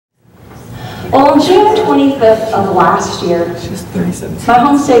Well, on June 25th of last year, my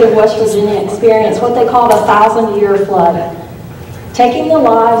home state of West Virginia experienced what they called a 1,000-year flood, taking the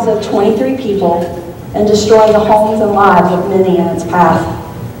lives of 23 people and destroying the homes and lives of many in its path.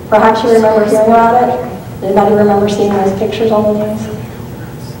 Perhaps you remember hearing about it? Anybody remember seeing those pictures on the news?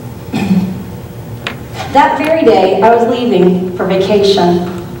 That very day, I was leaving for vacation.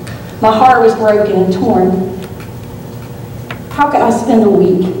 My heart was broken and torn. How could I spend a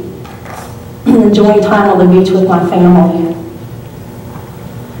week enjoying time on the beach with my family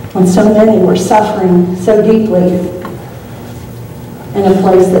when so many were suffering so deeply in a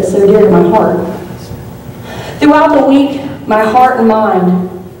place that's so dear to my heart? Throughout the week, my heart and mind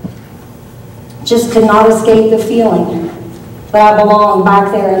just could not escape the feeling that I belonged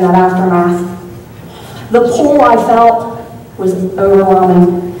back there in that aftermath. The pull I felt was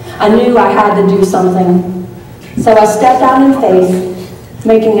overwhelming. I knew I had to do something. So I stepped out in faith,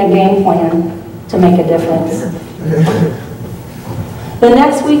 making a game plan to make a difference. The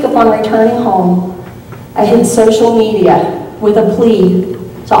next week upon returning home, I hit social media with a plea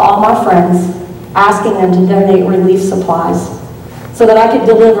to all my friends, asking them to donate relief supplies so that I could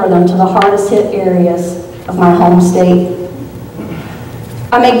deliver them to the hardest hit areas of my home state.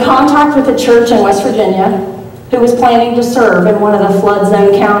 I made contact with a church in West Virginia who was planning to serve in one of the flood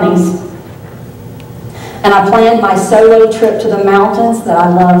zone counties. And I planned my solo trip to the mountains that I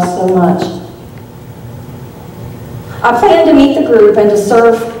love so much. I planned to meet the group and to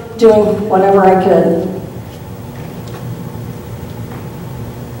serve doing whatever I could.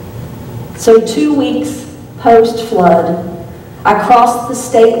 So 2 weeks post-flood, I crossed the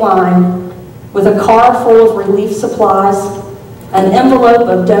state line with a car full of relief supplies, an envelope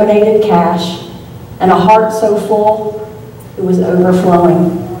of donated cash, and a heart so full it was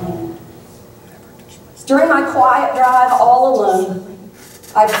overflowing. During my quiet drive all alone,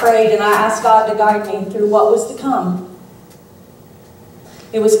 I prayed and I asked God to guide me through what was to come.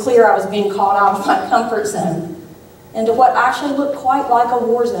 It was clear I was being called out of my comfort zone into what actually looked quite like a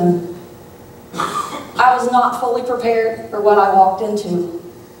war zone. I was not fully prepared for what I walked into.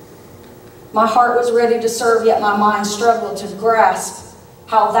 My heart was ready to serve, yet my mind struggled to grasp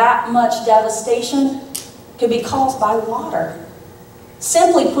how that much devastation could be caused by water.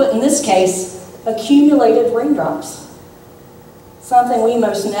 Simply put, in this case, accumulated raindrops. Something we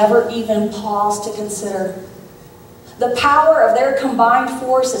most never even pause to consider. The power of their combined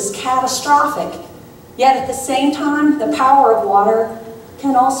force is catastrophic, yet at the same time, the power of water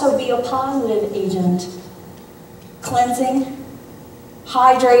can also be a positive agent. Cleansing,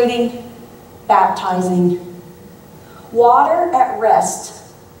 hydrating, baptizing. Water at rest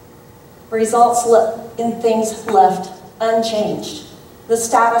results in things left unchanged, the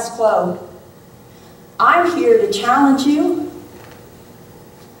status quo. I'm here to challenge you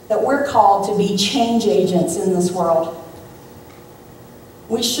that we're called to be change agents in this world.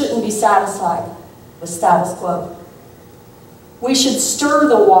 We shouldn't be satisfied with status quo. We should stir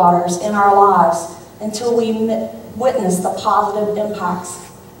the waters in our lives until we witness the positive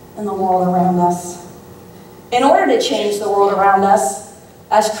impacts in the world around us. In order to change the world around us,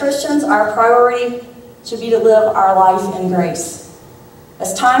 as Christians, our priority should be to live our life in grace.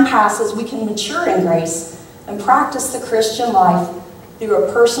 As time passes, we can mature in grace and practice the Christian life through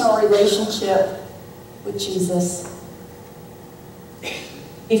a personal relationship with Jesus.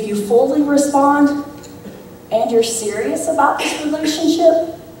 If you fully respond and you're serious about this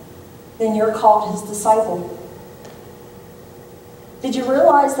relationship, then you're called his disciple. Did you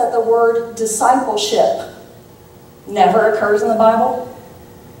realize that the word discipleship never occurs in the Bible?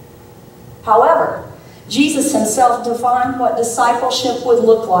 However, Jesus himself defined what discipleship would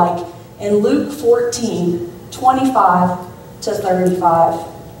look like in Luke 14:25 to 35.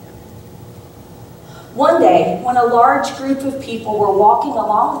 One day, when a large group of people were walking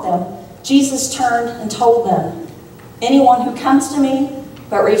along with him, Jesus turned and told them, "Anyone who comes to me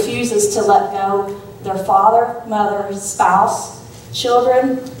but refuses to let go their father, mother, spouse,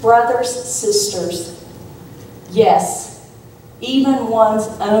 children, brothers, sisters, yes, even one's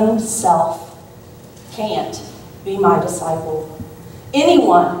own self, can't be my disciple.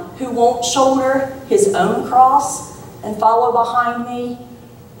 Anyone who won't shoulder his own cross and follow behind me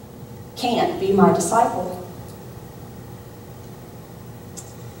can't be my disciple."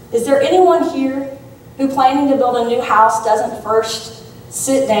 Is there anyone here who planning to build a new house doesn't first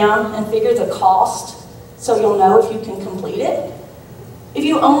sit down and figure the cost so you'll know if you can complete it? If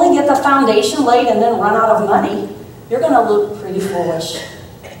you only get the foundation laid and then run out of money, you're going to look pretty foolish.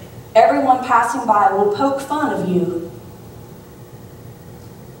 Everyone passing by will poke fun of you.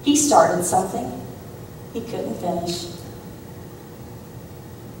 He started something he couldn't finish.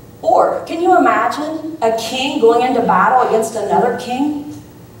 Or, can you imagine a king going into battle against another king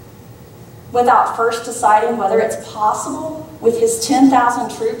without first deciding whether it's possible with his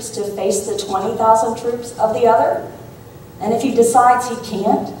 10,000 troops to face the 20,000 troops of the other? And if he decides he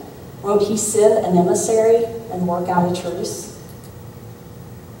can't, won't he send an emissary and work out a truce?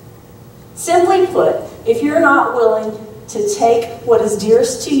 Simply put, if you're not willing to take what is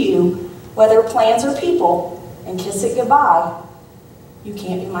dearest to you, whether plans or people, and kiss it goodbye, you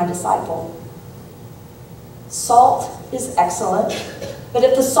can't be my disciple. Salt is excellent, but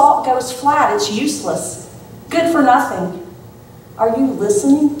if the salt goes flat, it's useless, good for nothing. Are you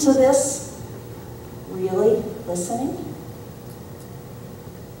listening to this? Really listening?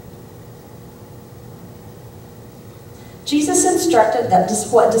 Jesus instructed that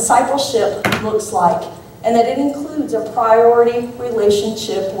what discipleship looks like, and that it includes a priority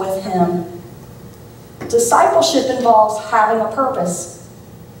relationship with Him. Discipleship involves having a purpose.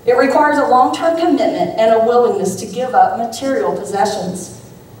 It requires a long-term commitment and a willingness to give up material possessions.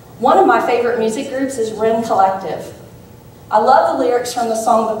 One of my favorite music groups is Ren Collective. I love the lyrics from the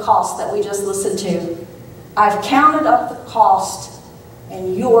song The Cost that we just listened to. I've counted up the cost,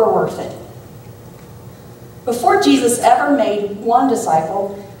 and you're worth it. Before Jesus ever made one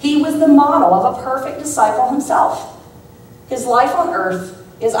disciple, He was the model of a perfect disciple Himself. His life on earth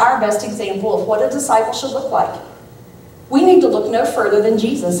is our best example of what a disciple should look like. We need to look no further than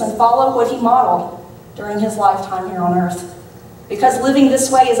Jesus and follow what He modeled during His lifetime here on earth, because living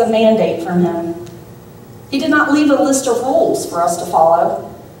this way is a mandate from Him. He did not leave a list of rules for us to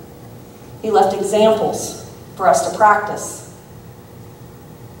follow. He left examples for us to practice.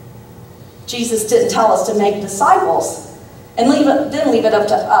 Jesus didn't tell us to make disciples and then leave it up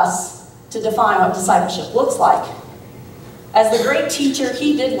to us to define what discipleship looks like. As the great teacher,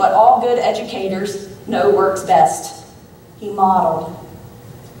 He did what all good educators know works best. He modeled.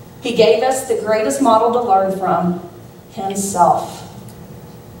 He gave us the greatest model to learn from, Himself.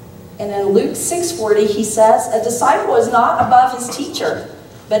 And in Luke 6:40, He says, a disciple is not above his teacher,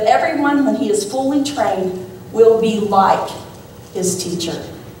 but everyone, when he is fully trained, will be like his teacher.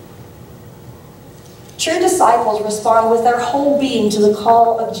 True disciples respond with their whole being to the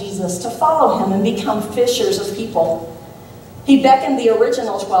call of Jesus to follow Him and become fishers of people. He beckoned the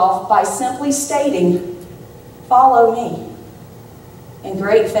original 12 by simply stating, follow me. In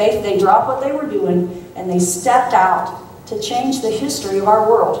great faith, they dropped what they were doing and they stepped out to change the history of our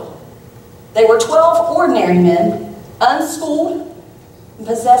world. They were 12 ordinary men, unschooled, and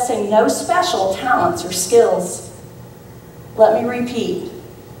possessing no special talents or skills. Let me repeat.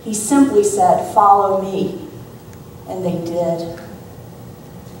 He simply said, follow me. And they did.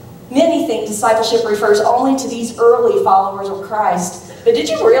 Many think discipleship refers only to these early followers of Christ. But did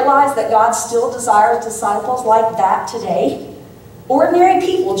you realize that God still desires disciples like that today? Ordinary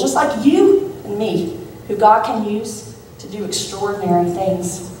people just like you and me, who God can use to do extraordinary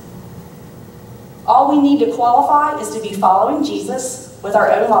things. All we need to qualify is to be following Jesus with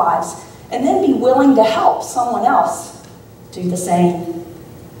our own lives, and then be willing to help someone else do the same.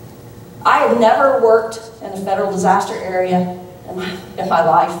 I had never worked in a federal disaster area in my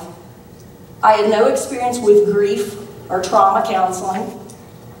life. I had no experience with grief or trauma counseling.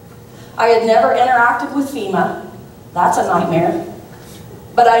 I had never interacted with FEMA. That's a nightmare.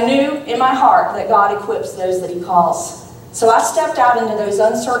 But I knew in my heart that God equips those that He calls. So I stepped out into those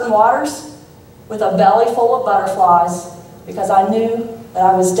uncertain waters with a belly full of butterflies, because I knew that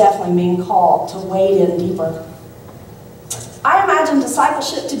I was definitely being called to wade in deeper. I imagine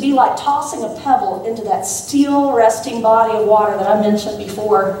discipleship to be like tossing a pebble into that still resting body of water that I mentioned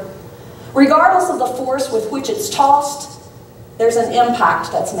before. Regardless of the force with which it's tossed, there's an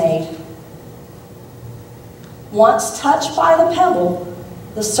impact that's made. Once touched by the pebble,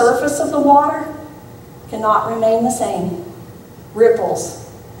 the surface of the water cannot remain the same.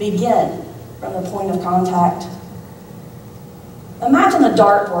 Ripples begin from the point of contact. Imagine a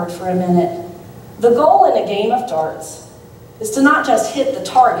dartboard for a minute. The goal in a game of darts is to not just hit the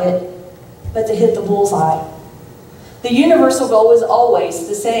target, but to hit the bullseye. The universal goal is always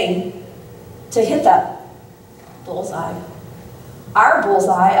the same, to hit that bullseye. Our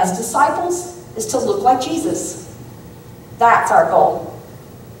bullseye as disciples is to look like Jesus. That's our goal.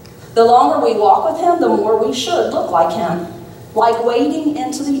 The longer we walk with Him, the more we should look like Him. Like wading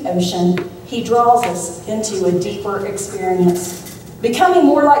into the ocean, He draws us into a deeper experience, becoming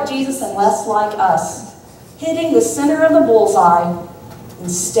more like Jesus and less like us. Hitting the center of the bullseye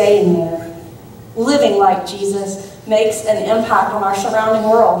and staying there. Living like Jesus makes an impact on our surrounding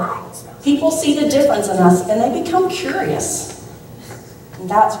world. People see the difference in us and they become curious. And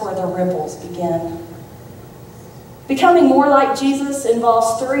that's where the ripples begin. Becoming more like Jesus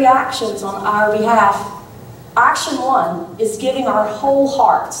involves 3 actions on our behalf. Action 1 is giving our whole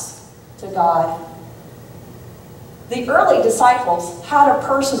hearts to God. The early disciples had a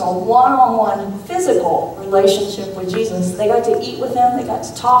personal, one-on-one, physical relationship with Jesus. They got to eat with him, they got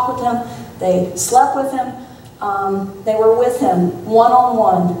to talk with him, they slept with him, they were with him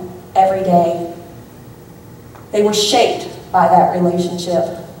one-on-one every day. They were shaped by that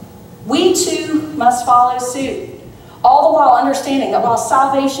relationship. We too must follow suit, all the while understanding that while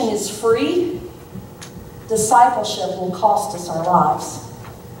salvation is free, discipleship will cost us our lives.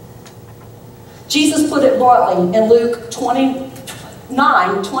 Jesus put it bluntly in Luke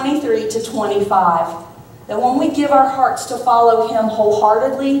 29:23-25, that when we give our hearts to follow him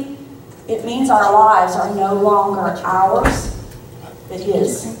wholeheartedly, it means our lives are no longer ours, but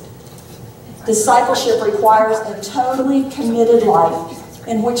his. Discipleship requires a totally committed life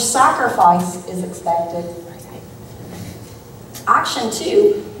in which sacrifice is expected. Action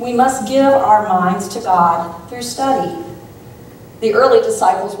 2, we must give our minds to God through study. The early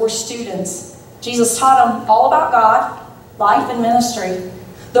disciples were students. Jesus taught them all about God, life, and ministry.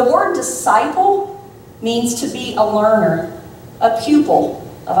 The word disciple means to be a learner, a pupil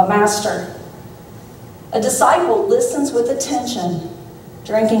of a master. A disciple listens with attention,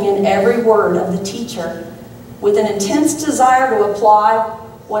 drinking in every word of the teacher, with an intense desire to apply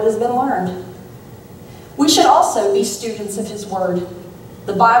what has been learned. We should also be students of his word.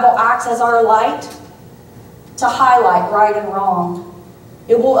 The Bible acts as our light to highlight right and wrong.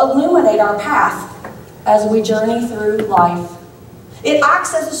 It will illuminate our path as we journey through life. It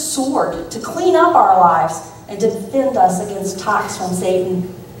acts as a sword to clean up our lives and to defend us against attacks from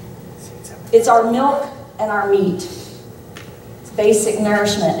Satan. It's our milk and our meat. It's basic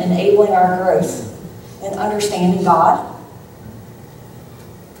nourishment enabling our growth in understanding God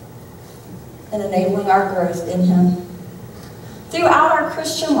and enabling our growth in him. Throughout our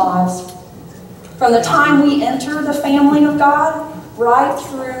Christian lives, from the time we enter the family of God, right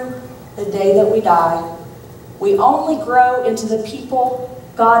through the day that we die, we only grow into the people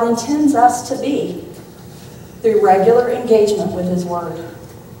God intends us to be through regular engagement with his word.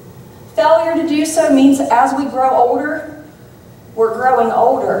 Failure to do so means that as we grow older, we're growing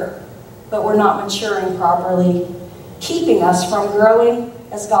older, but we're not maturing properly, keeping us from growing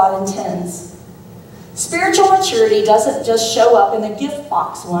as God intends. Spiritual maturity doesn't just show up in the gift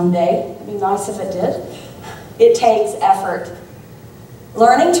box one day. It'd be nice if it did. It takes effort.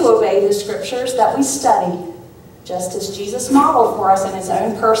 Learning to obey the scriptures that we study, just as Jesus modeled for us in his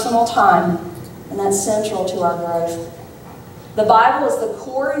own personal time, and that's central to our growth. The Bible is the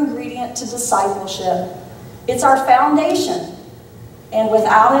core ingredient to discipleship. It's our foundation, and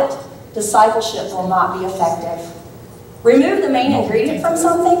without it, discipleship will not be effective. Remove the main ingredient from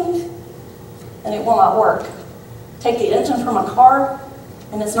something, and it will not work. Take the engine from a car,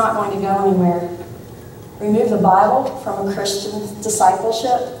 and it's not going to go anywhere. Remove the Bible from a Christian's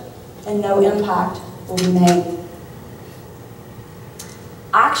discipleship, and no impact will be made.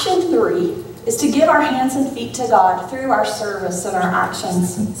 Action 3 is to give our hands and feet to God through our service and our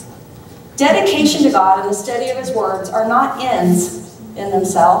actions. Dedication to God and the study of his words are not ends in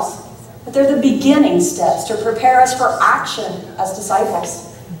themselves, but they're the beginning steps to prepare us for action as disciples.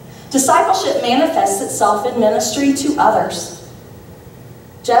 Discipleship manifests itself in ministry to others.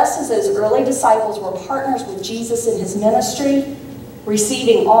 Just as those early disciples were partners with Jesus in his ministry,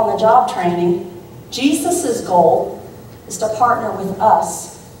 receiving on-the-job training, Jesus' goal is to partner with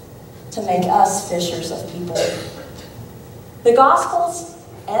us to make us fishers of people. The Gospels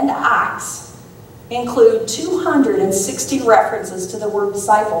and Acts include 260 references to the word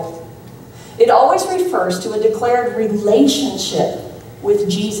disciple. It always refers to a declared relationship with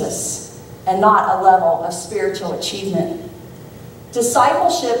Jesus and not a level of spiritual achievement.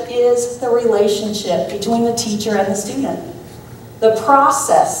 Discipleship is the relationship between the teacher and the student, the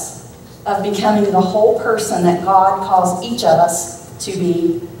process of becoming the whole person that God calls each of us to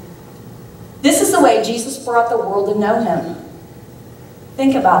be. This is the way Jesus brought the world to know him.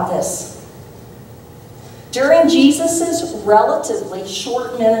 Think about this. During Jesus' relatively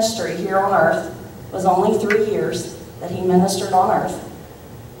short ministry here on earth, it was only 3 years that he ministered on earth,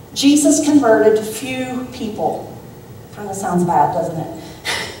 Jesus converted few people. Kind of sounds bad, doesn't it?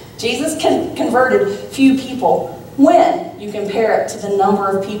 Jesus converted few people when you compare it to the number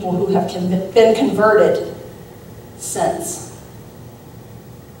of people who have been converted since.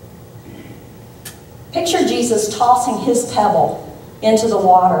 Picture Jesus tossing his pebble into the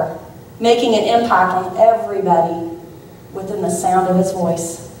water, making an impact on everybody within the sound of his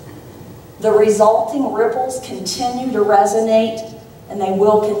voice. The resulting ripples continue to resonate, and they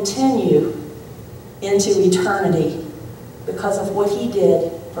will continue into eternity because of what he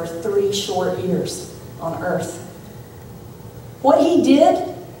did for 3 short years on earth. What he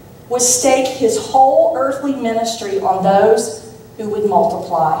did was stake his whole earthly ministry on those who would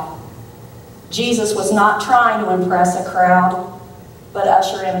multiply. Jesus was not trying to impress a crowd, but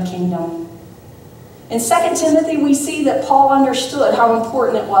usher in a kingdom. In 2 Timothy, we see that Paul understood how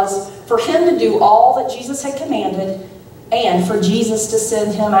important it was for him to do all that Jesus had commanded and for Jesus to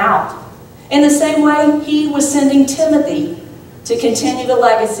send him out. In the same way, he was sending Timothy to continue the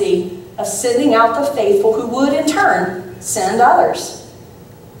legacy of sending out the faithful who would, in turn, send others.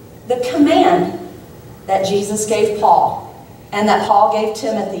 The command that Jesus gave Paul and that Paul gave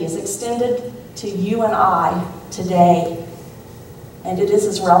Timothy is extended to you and I today. And it is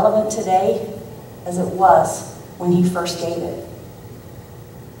as relevant today as it was when he first gave it.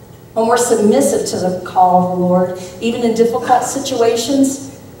 When we're submissive to the call of the Lord, even in difficult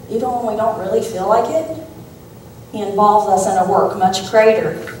situations, even when we don't really feel like it, he involves us in a work much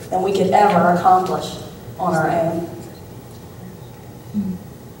greater than we could ever accomplish on our own.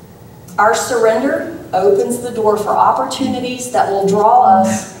 Our surrender opens the door for opportunities that will draw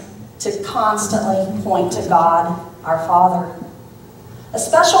us to constantly point to God, our Father. A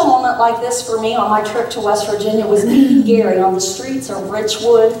special moment like this for me on my trip to West Virginia was meeting Gary on the streets of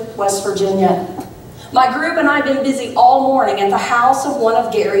Richwood, West Virginia. My group and I had been busy all morning at the house of one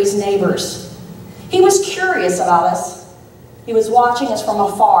of Gary's neighbors. He was curious about us. He was watching us from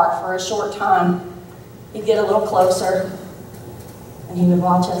afar for a short time. He'd get a little closer, and he would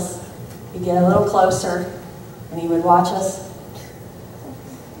watch us. He'd get a little closer, and he would watch us.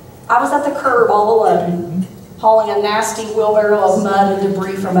 I was at the curb all alone, hauling a nasty wheelbarrow of mud and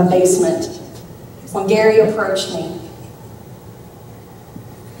debris from a basement, when Gary approached me.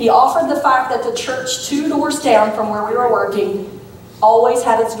 He offered the fact that the church 2 doors down from where we were working always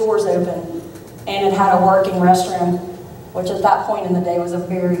had its doors open, and it had a working restroom, which at that point in the day was a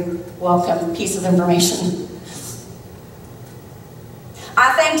very welcome piece of information.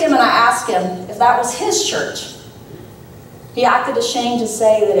 I thanked him and I asked him if that was his church. He acted ashamed to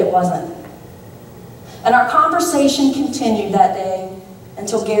say that it wasn't. And our conversation continued that day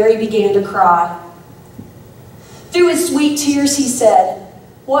until Gary began to cry. Through his sweet tears, he said,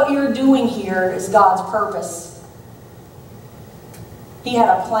 "What you're doing here is God's purpose. He had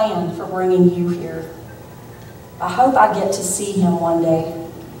a plan for bringing you here. I hope I get to see him one day."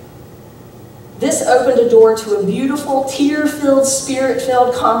 This opened a door to a beautiful, tear-filled,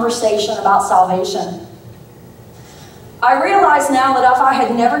 spirit-filled conversation about salvation. I realize now that if I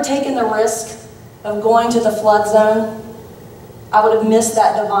had never taken the risk of going to the flood zone, I would have missed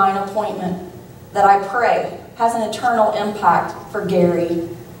that divine appointment that I pray has an eternal impact for Gary.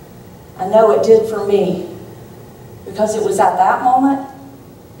 I know it did for me, because it was at that moment,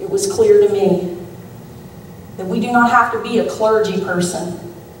 it was clear to me that we do not have to be a clergy person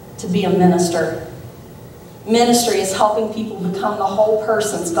to be a minister. Ministry is helping people become the whole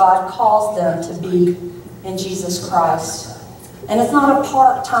persons God calls them to be in Jesus Christ. And it's not a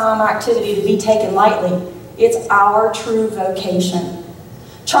part-time activity to be taken lightly. It's our true vocation.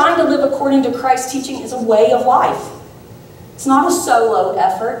 Trying to live according to Christ's teaching is a way of life. It's not a solo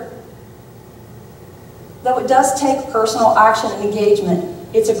effort. Though it does take personal action and engagement,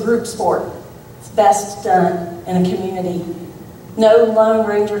 it's a group sport. It's best done in a community. No Lone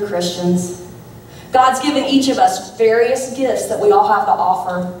Ranger Christians. God's given each of us various gifts that we all have to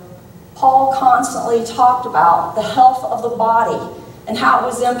offer. Paul constantly talked about the health of the body and how it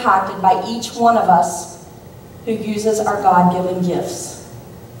was impacted by each one of us who uses our God-given gifts.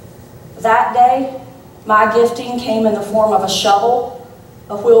 That day, my gifting came in the form of a shovel,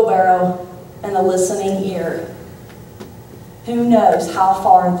 a wheelbarrow, and a listening ear. Who knows how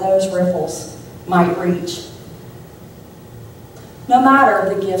far those ripples might reach? No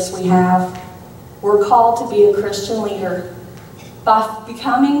matter the gifts we have, we're called to be a Christian leader. By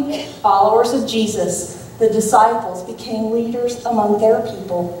becoming followers of Jesus, the disciples became leaders among their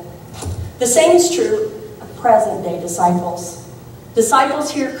people. The same is true of present-day disciples.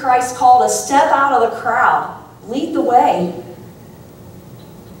 Disciples hear Christ call to step out of the crowd, lead the way.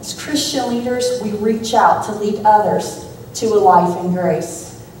 As Christian leaders, we reach out to lead others to a life in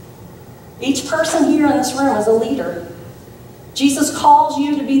grace. Each person here in this room is a leader. Jesus calls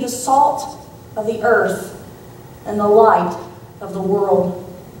you to be the salt of the earth and the light of the world.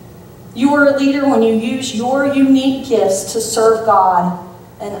 You are a leader when you use your unique gifts to serve God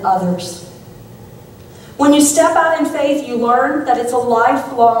and others. When you step out in faith, you learn that it's a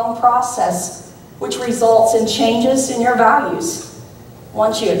lifelong process which results in changes in your values.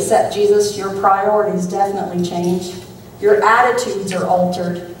 Once you accept Jesus, your priorities definitely change. Your attitudes are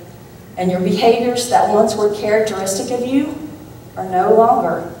altered, and your behaviors that once were characteristic of you are no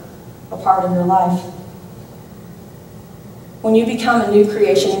longer a part of your life. When you become a new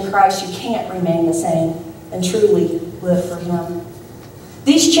creation in Christ, you can't remain the same and truly live for Him.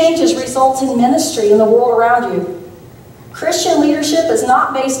 These changes result in ministry in the world around you. Christian leadership is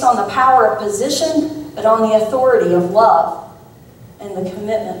not based on the power of position, but on the authority of love and the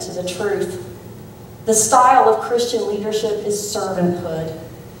commitment to the truth. The style of Christian leadership is servanthood.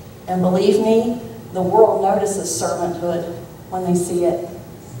 And believe me, the world notices servanthood when they see it.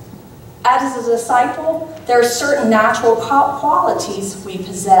 As a disciple, there are certain natural qualities we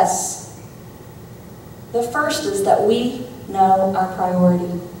possess. The first is that we know our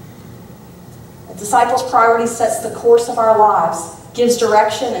priority. A disciple's priority sets the course of our lives, gives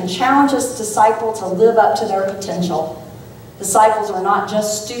direction, and challenges the disciple to live up to their potential. Disciples are not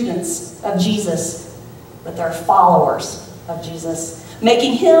just students of Jesus, but they're followers of Jesus,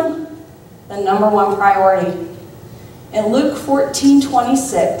 making Him the #1 priority. In Luke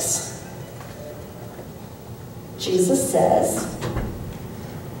 14:26, Jesus says,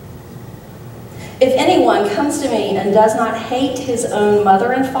 "If anyone comes to me and does not hate his own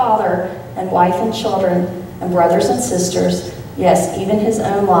mother and father and wife and children and brothers and sisters, yes, even his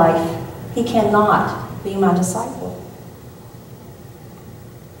own life, he cannot be my disciple."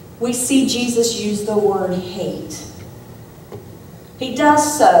 We see Jesus use the word hate. He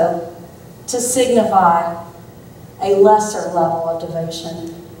does so to signify a lesser level of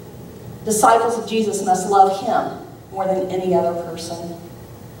devotion. Disciples of Jesus must love Him more than any other person.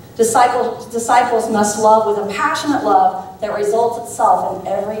 Disciples must love with a passionate love that results itself in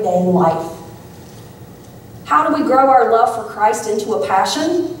everyday life. How do we grow our love for Christ into a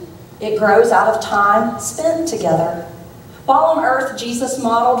passion? It grows out of time spent together. While on earth, Jesus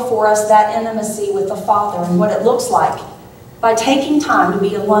modeled for us that intimacy with the Father and what it looks like by taking time to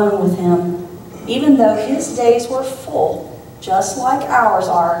be alone with Him. Even though His days were full, just like ours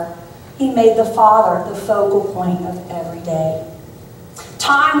are, He made the Father the focal point of every day.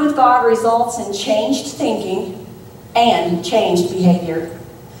 Time with God results in changed thinking and changed behavior.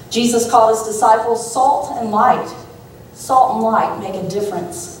 Jesus called His disciples salt and light. Salt and light make a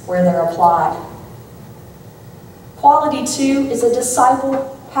difference where they're applied. Quality 2 is a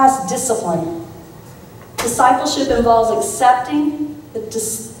disciple has discipline. Discipleship involves accepting the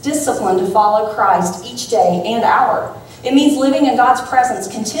discipline to follow Christ each day and hour. It means living in God's presence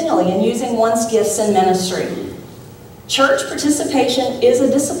continually and using one's gifts in ministry. Church participation is a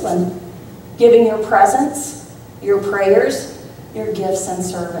discipline, giving your presence, your prayers, your gifts and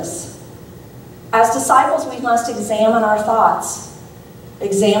service. As disciples, we must examine our thoughts,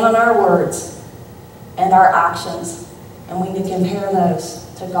 examine our words, and our actions, and we need to compare those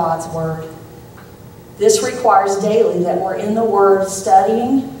to God's Word. This requires daily that we're in the Word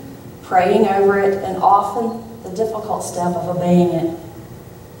studying, praying over it, and often the difficult step of obeying it.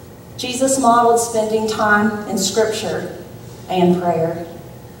 Jesus modeled spending time in Scripture and prayer.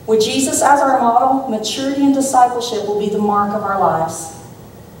 With Jesus as our model, maturity and discipleship will be the mark of our lives.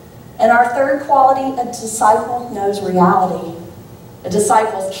 And our third quality, a disciple knows reality. A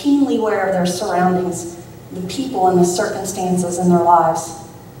disciple is keenly aware of their surroundings, the people and the circumstances in their lives.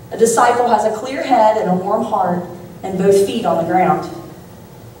 A disciple has a clear head and a warm heart and both feet on the ground.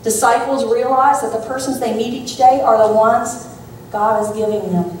 Disciples realize that the persons they meet each day are the ones God is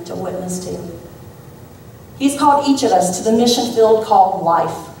giving them to witness to. He's called each of us to the mission field called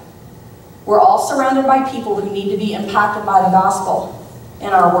life. We're all surrounded by people who need to be impacted by the gospel. In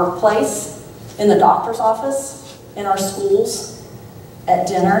our workplace, in the doctor's office, in our schools, at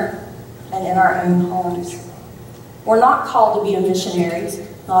dinner, and in our own homes. We're not called to be a missionary,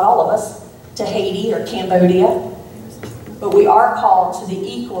 not all of us, to Haiti or Cambodia, but we are called to the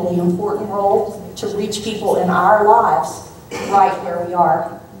equally important role to reach people in our lives right where we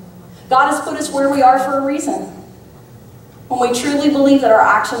are. God has put us where we are for a reason. When we truly believe that our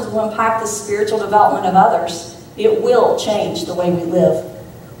actions will impact the spiritual development of others, it will change the way we live.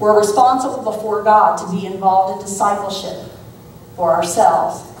 We're responsible before God to be involved in discipleship for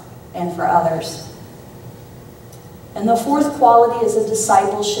ourselves and for others. And the fourth quality is a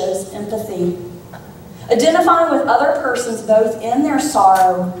disciple shows empathy. Identifying with other persons both in their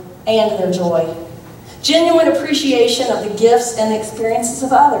sorrow and their joy. Genuine appreciation of the gifts and experiences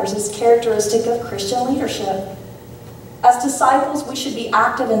of others is characteristic of Christian leadership. As disciples, we should be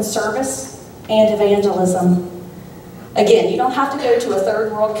active in service and evangelism. Again, you don't have to go to a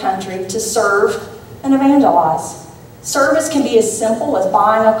third world country to serve and evangelize. Service can be as simple as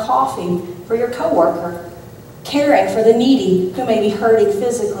buying a coffee for your coworker, caring for the needy who may be hurting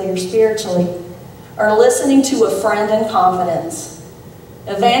physically or spiritually, or listening to a friend in confidence.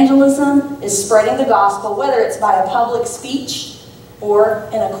 Evangelism is spreading the gospel, whether it's by a public speech or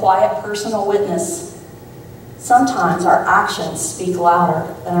in a quiet personal witness. Sometimes our actions speak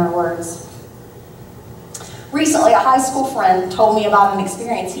louder than our words. Recently, a high school friend told me about an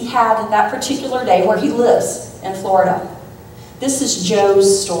experience he had that particular day where he lives in Florida. This is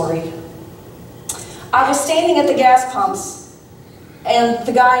Joe's story. I was standing at the gas pumps, and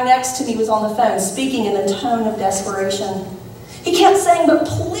the guy next to me was on the phone, speaking in a tone of desperation. He kept saying, "But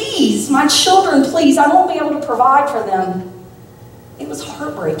please, my children, please, I won't be able to provide for them." It was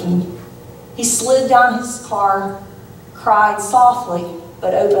heartbreaking. He slid down his car, cried softly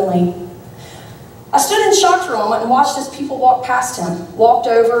but openly. I stood in shock for a moment and watched as people walked past him, walked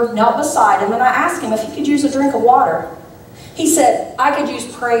over, knelt beside him, and I asked him if he could use a drink of water. He said, "I could use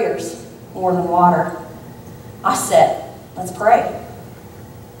prayers more than water." I said, "Let's pray."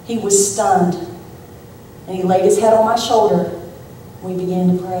 He was stunned, and he laid his head on my shoulder. We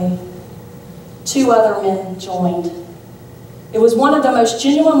began to pray. 2 other men joined. It was one of the most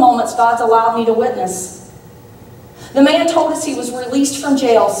genuine moments God's allowed me to witness. The man told us he was released from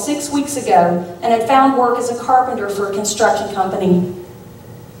jail 6 weeks ago and had found work as a carpenter for a construction company.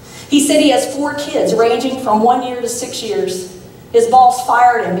 He said he has 4 kids ranging from 1 year to 6 years. His boss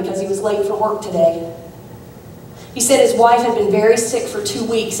fired him because he was late for work today. He said his wife had been very sick for 2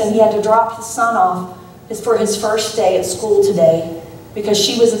 weeks and he had to drop his son off for his first day at school today because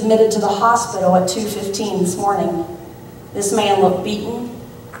she was admitted to the hospital at 2:15 this morning. This man looked beaten,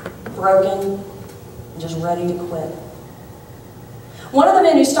 broken, and just ready to quit. One of the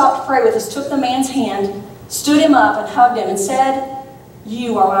men who stopped to pray with us took the man's hand, stood him up, and hugged him and said,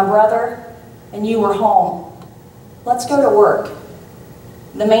 "You are my brother, and you are home. Let's go to work."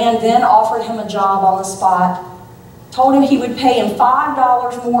 The man then offered him a job on the spot, told him he would pay him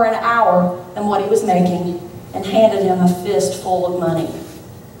 $5 more an hour than what he was making, and handed him a fistful of money.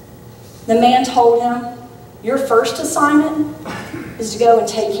 The man told him, "Your first assignment is to go and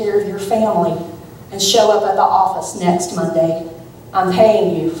take care of your family and show up at the office next Monday. I'm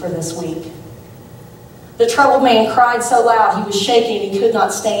paying you for this week." The troubled man cried so loud he was shaking and he could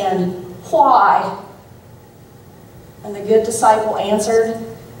not stand. "Why?" And the good disciple answered,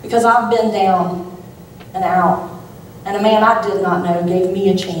 "Because I've been down and out, and a man I did not know gave me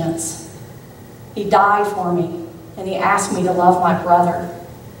a chance. He died for me, and he asked me to love my brother.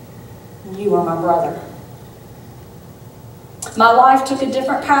 And you are my brother." My life took a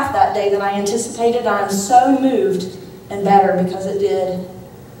different path that day than I anticipated. I am so moved and better because it did.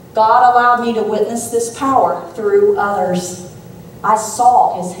 God allowed me to witness this power through others. I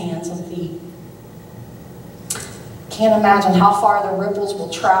saw his hands and feet. Can't imagine how far the ripples will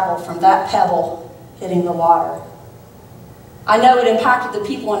travel from that pebble hitting the water. I know it impacted the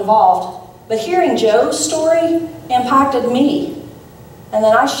people involved, but hearing Joe's story impacted me. And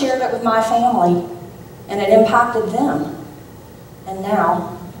then I shared it with my family, and it impacted them. And now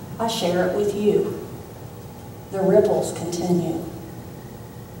I share it with you. The ripples continue.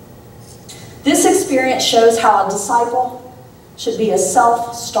 This experience shows how a disciple should be a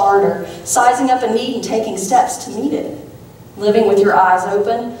self-starter, sizing up a need and taking steps to meet it. Living with your eyes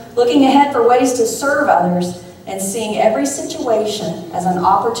open, looking ahead for ways to serve others, and seeing every situation as an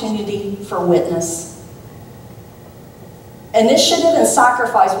opportunity for witness. Initiative and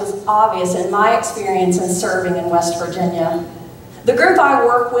sacrifice was obvious in my experience in serving in West Virginia. The group I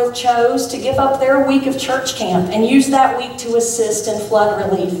work with chose to give up their week of church camp and use that week to assist in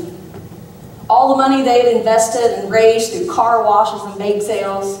flood relief. All the money they had invested and raised through car washes and bake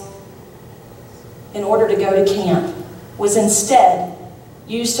sales in order to go to camp was instead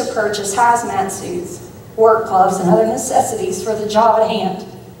used to purchase hazmat suits, work gloves, and other necessities for the job at hand.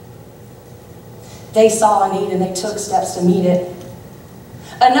 They saw a need and they took steps to meet it.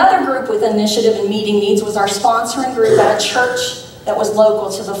 Another group with initiative in meeting needs was our sponsoring group at a church that was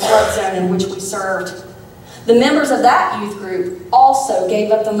local to the flood zone in which we served. The members of that youth group also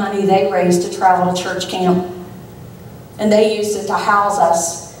gave up the money they raised to travel to church camp. And they used it to house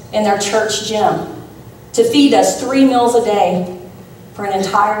us in their church gym, to feed us 3 meals a day for an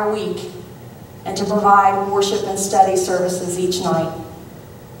entire week, and to provide worship and study services each night.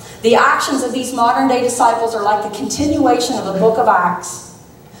 The actions of these modern-day disciples are like the continuation of the book of Acts.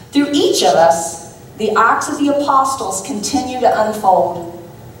 Through each of us, the Acts of the Apostles continue to unfold.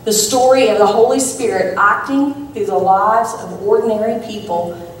 The story of the Holy Spirit acting through the lives of ordinary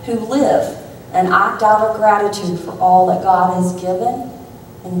people who live and act out of gratitude for all that God has given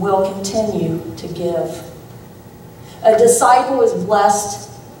and will continue to give. A disciple is blessed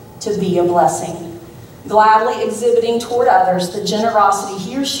to be a blessing, gladly exhibiting toward others the generosity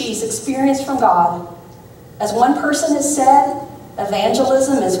he or she's experienced from God. As one person has said,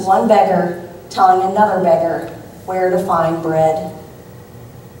 Evangelism is one beggar telling another beggar where to find bread.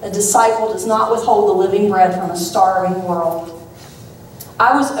 A disciple does not withhold the living bread from a starving world.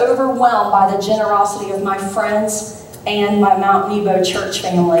 I was overwhelmed by the generosity of my friends and my Mount Nebo church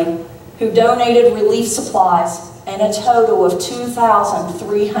family, who donated relief supplies and a total of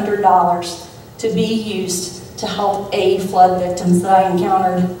 $2,300 to be used to help aid flood victims that I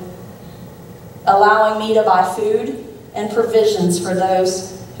encountered, allowing me to buy food and provisions for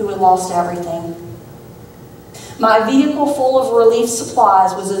those who had lost everything. My vehicle full of relief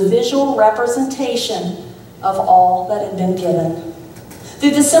supplies was a visual representation of all that had been given.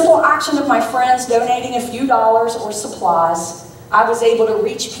 Through the simple action of my friends donating a few dollars or supplies, I was able to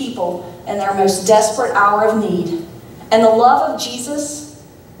reach people in their most desperate hour of need. And the love of Jesus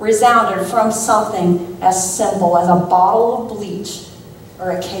resounded from something as simple as a bottle of bleach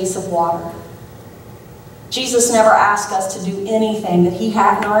or a case of water. Jesus never asked us to do anything that he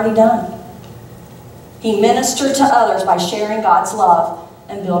hadn't already done. He ministered to others by sharing God's love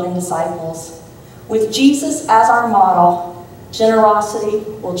and building disciples. With Jesus as our model, generosity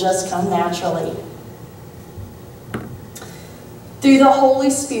will just come naturally. Through the Holy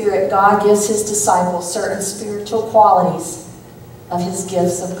Spirit, God gives his disciples certain spiritual qualities of his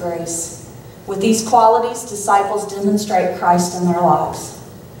gifts of grace. With these qualities, disciples demonstrate Christ in their lives.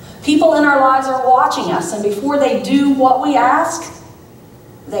 People in our lives are watching us, and before they do what we ask,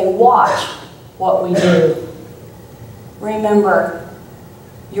 they watch what we do. Remember,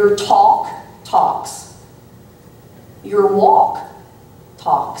 your talk talks. Your walk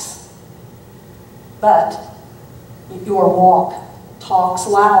talks. But your walk talks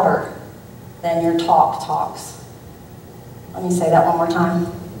louder than your talk talks. Let me say that one more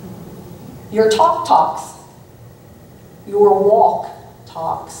time. Your talk talks. Your walk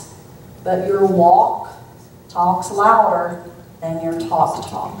talks. But your walk talks louder than your talk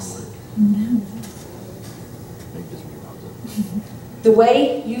talks. The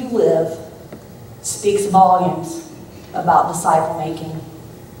way you live speaks volumes about disciple making.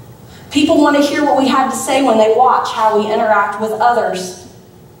 People want to hear what we have to say when they watch how we interact with others.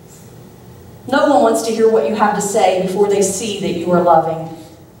 No one wants to hear what you have to say before they see that you are loving.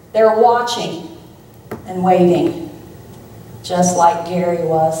 They're watching and waiting, just like Gary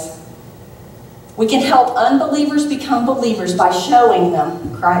was. We can help unbelievers become believers by showing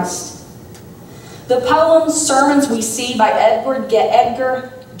them Christ. The poem Sermons We See by Edgar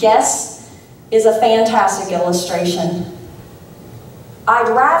Guess is a fantastic illustration. I'd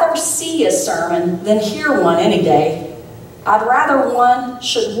rather see a sermon than hear one any day. I'd rather one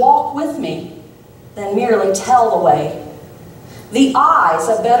should walk with me than merely tell the way. The eye's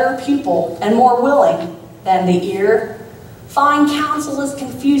a better pupil and more willing than the ear. Fine counsel is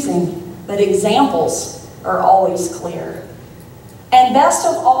confusing, but examples are always clear. And best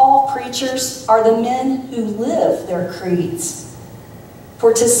of all, preachers are the men who live their creeds.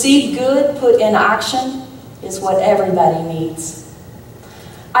 For to see good put in action is what everybody needs.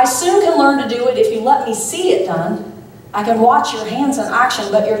 I soon can learn to do it if you let me see it done. I can watch your hands in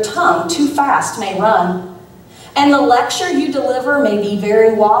action, but your tongue too fast may run. And the lecture you deliver may be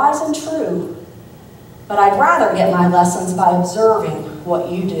very wise and true, but I'd rather get my lessons by observing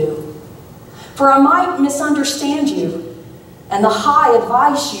what you do. For I might misunderstand you and the high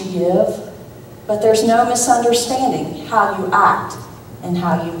advice you give, but there's no misunderstanding how you act and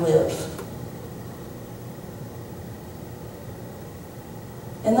how you live.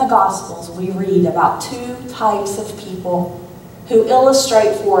 In the Gospels, we read about two types of people who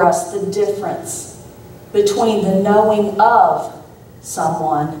illustrate for us the difference between the knowing of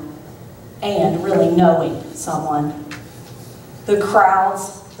someone and really knowing someone. The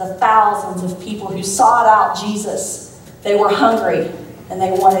crowds, the thousands of people who sought out Jesus, they were hungry and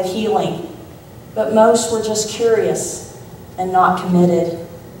they wanted healing, but most were just curious and not committed.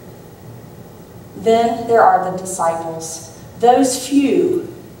 Then there are the disciples, those few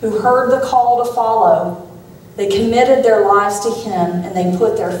who heard the call to follow. They committed their lives to him and they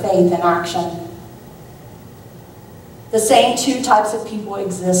put their faith in action. The same two types of people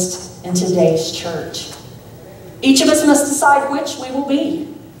exist in today's church. Each of us must decide which we will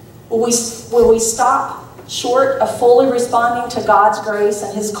be. Will we stop short of fully responding to God's grace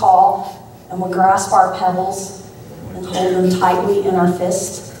and his call, and we'll grasp our pebbles and hold them tightly in our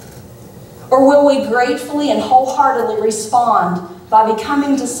fist? Or will we gratefully and wholeheartedly respond by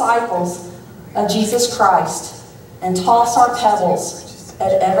becoming disciples of Jesus Christ and toss our pebbles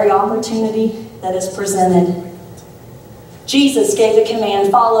at every opportunity that is presented? Jesus gave the command,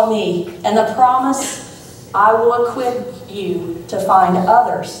 "Follow me," and the promise, "I will equip you to find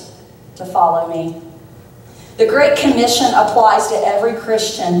others to follow me." The Great Commission applies to every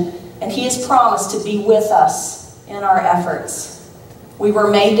Christian, and He has promised to be with us in our efforts. We were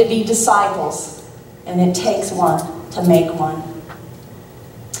made to be disciples, and it takes one to make one.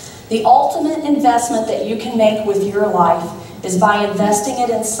 The ultimate investment that you can make with your life is by investing it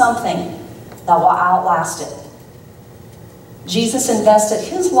in something that will outlast it. Jesus invested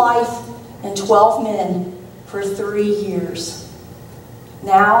His life in 12 men for 3 years.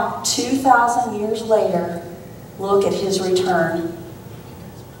 Now, 2,000 years later, look at His return.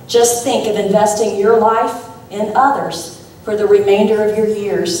 Just think of investing your life in others for the remainder of your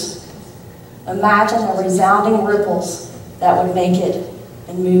years. Imagine the resounding ripples that would make it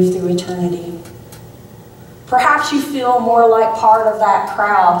and move through eternity. Perhaps you feel more like part of that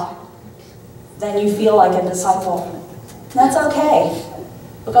crowd than you feel like a disciple. That's okay,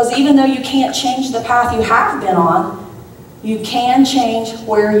 because even though you can't change the path you have been on, you can change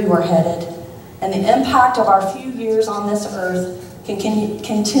where you are headed. And the impact of our few years on this earth can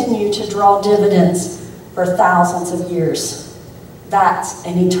continue to draw dividends for thousands of years. That's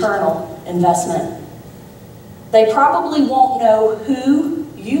an eternal investment. They probably won't know who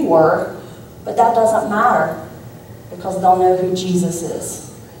you were, but that doesn't matter, because they'll know who Jesus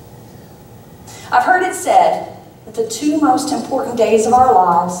is. I've heard it said that the two most important days of our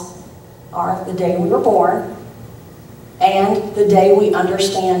lives are the day we were born and the day we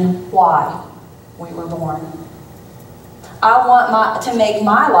understand why we were born. I want to make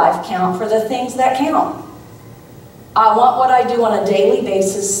my life count for the things that count. I want what I do on a daily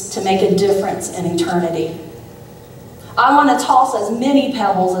basis to make a difference in eternity. I want to toss as many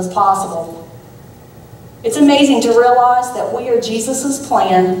pebbles as possible. It's amazing to realize that we are Jesus'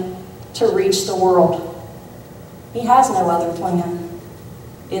 plan to reach the world. He has no other plan.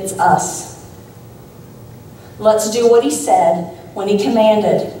 It's us. Let's do what He said when He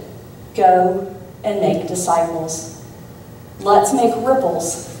commanded, "Go and make disciples." Let's make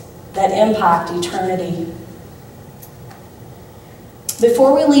ripples that impact eternity.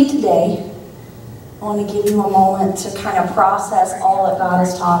 Before we leave today, I want to give you a moment to kind of process all that God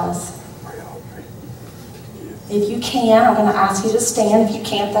has taught us. If you can, I'm going to ask you to stand. If you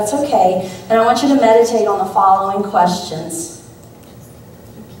can't, that's okay. And I want you to meditate on the following questions.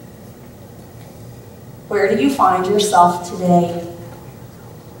 Where do you find yourself today?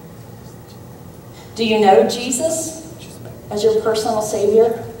 Do you know Jesus as your personal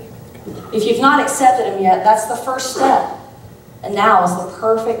Savior? If you've not accepted Him yet, that's the first step. And now is the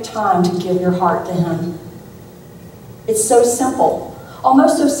perfect time to give your heart to Him. It's so simple,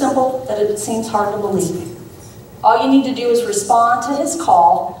 almost so simple that it seems hard to believe. All you need to do is respond to His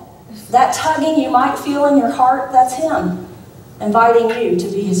call. That tugging you might feel in your heart, that's Him inviting you to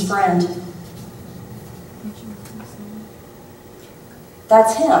be His friend.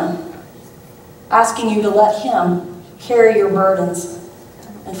 That's Him asking you to let Him carry your burdens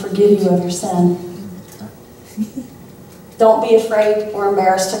and forgive you of your sin. Don't be afraid or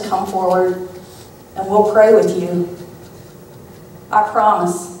embarrassed to come forward, and we'll pray with you. I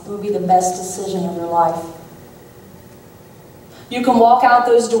promise it will be the best decision of your life. You can walk out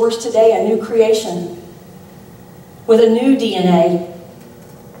those doors today a new creation with a new DNA.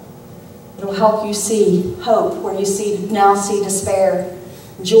 It'll help you see hope where you now see despair,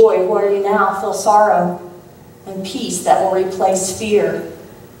 joy where you now feel sorrow, and peace that will replace fear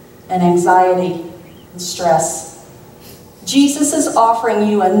and anxiety and stress. Jesus is offering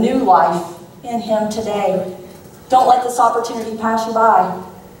you a new life in Him today. Don't let this opportunity pass you by.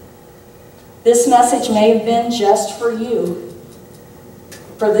 This message may have been just for you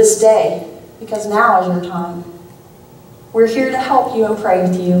for this day, because now is your time. We're here to help you and pray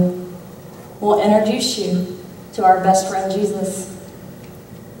with you. We'll introduce you to our best friend, Jesus.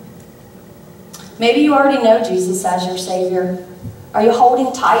 Maybe you already know Jesus as your Savior. Are you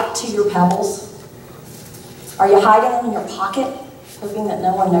holding tight to your pebbles? Are you hiding them in your pocket, hoping that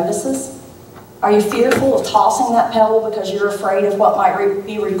no one notices? Are you fearful of tossing that pebble because you're afraid of what might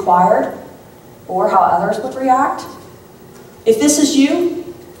be required or how others would react? If this is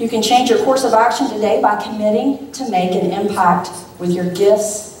you, you can change your course of action today by committing to make an impact with your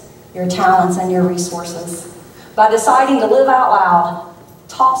gifts, your talents, and your resources. By deciding to live out loud,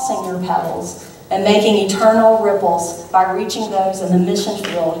 tossing your pebbles, and making eternal ripples by reaching those in the mission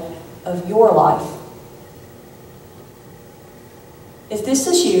field of your life. If this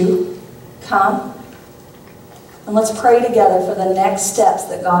is you, come and let's pray together for the next steps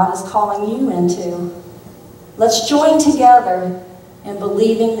that God is calling you into. Let's join together in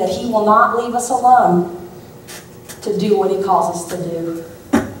believing that He will not leave us alone to do what He calls us to do.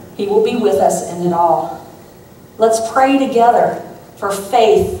 He will be with us in it all. Let's pray together for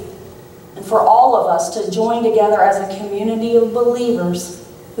faith and for all of us to join together as a community of believers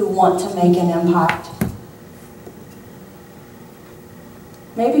who want to make an impact.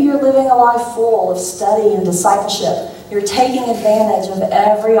 Maybe you're living a life full of study and discipleship. You're taking advantage of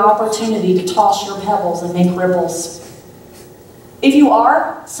every opportunity to toss your pebbles and make ripples. If you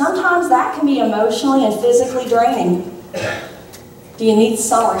are, sometimes that can be emotionally and physically draining. Do you need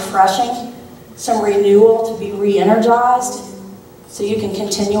some refreshing, some renewal to be re-energized so you can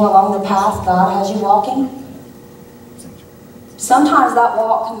continue along the path God has you walking? Sometimes that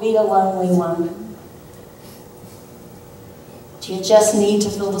walk can be a lonely one. Do you just need to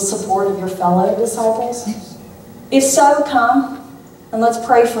feel the support of your fellow disciples? If so, come and let's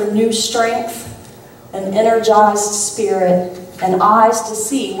pray for new strength, an energized spirit, and eyes to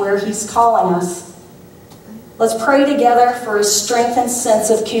see where He's calling us. Let's pray together for a strengthened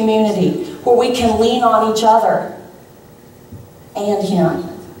sense of community where we can lean on each other and Him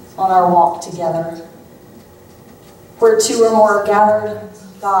on our walk together. Where two or more are gathered,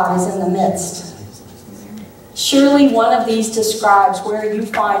 God is in the midst. Surely one of these describes where you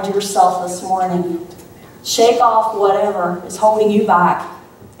find yourself this morning. Shake off whatever is holding you back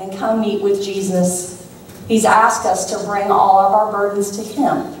and come meet with Jesus. He's asked us to bring all of our burdens to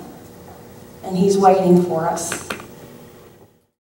Him, and He's waiting for us.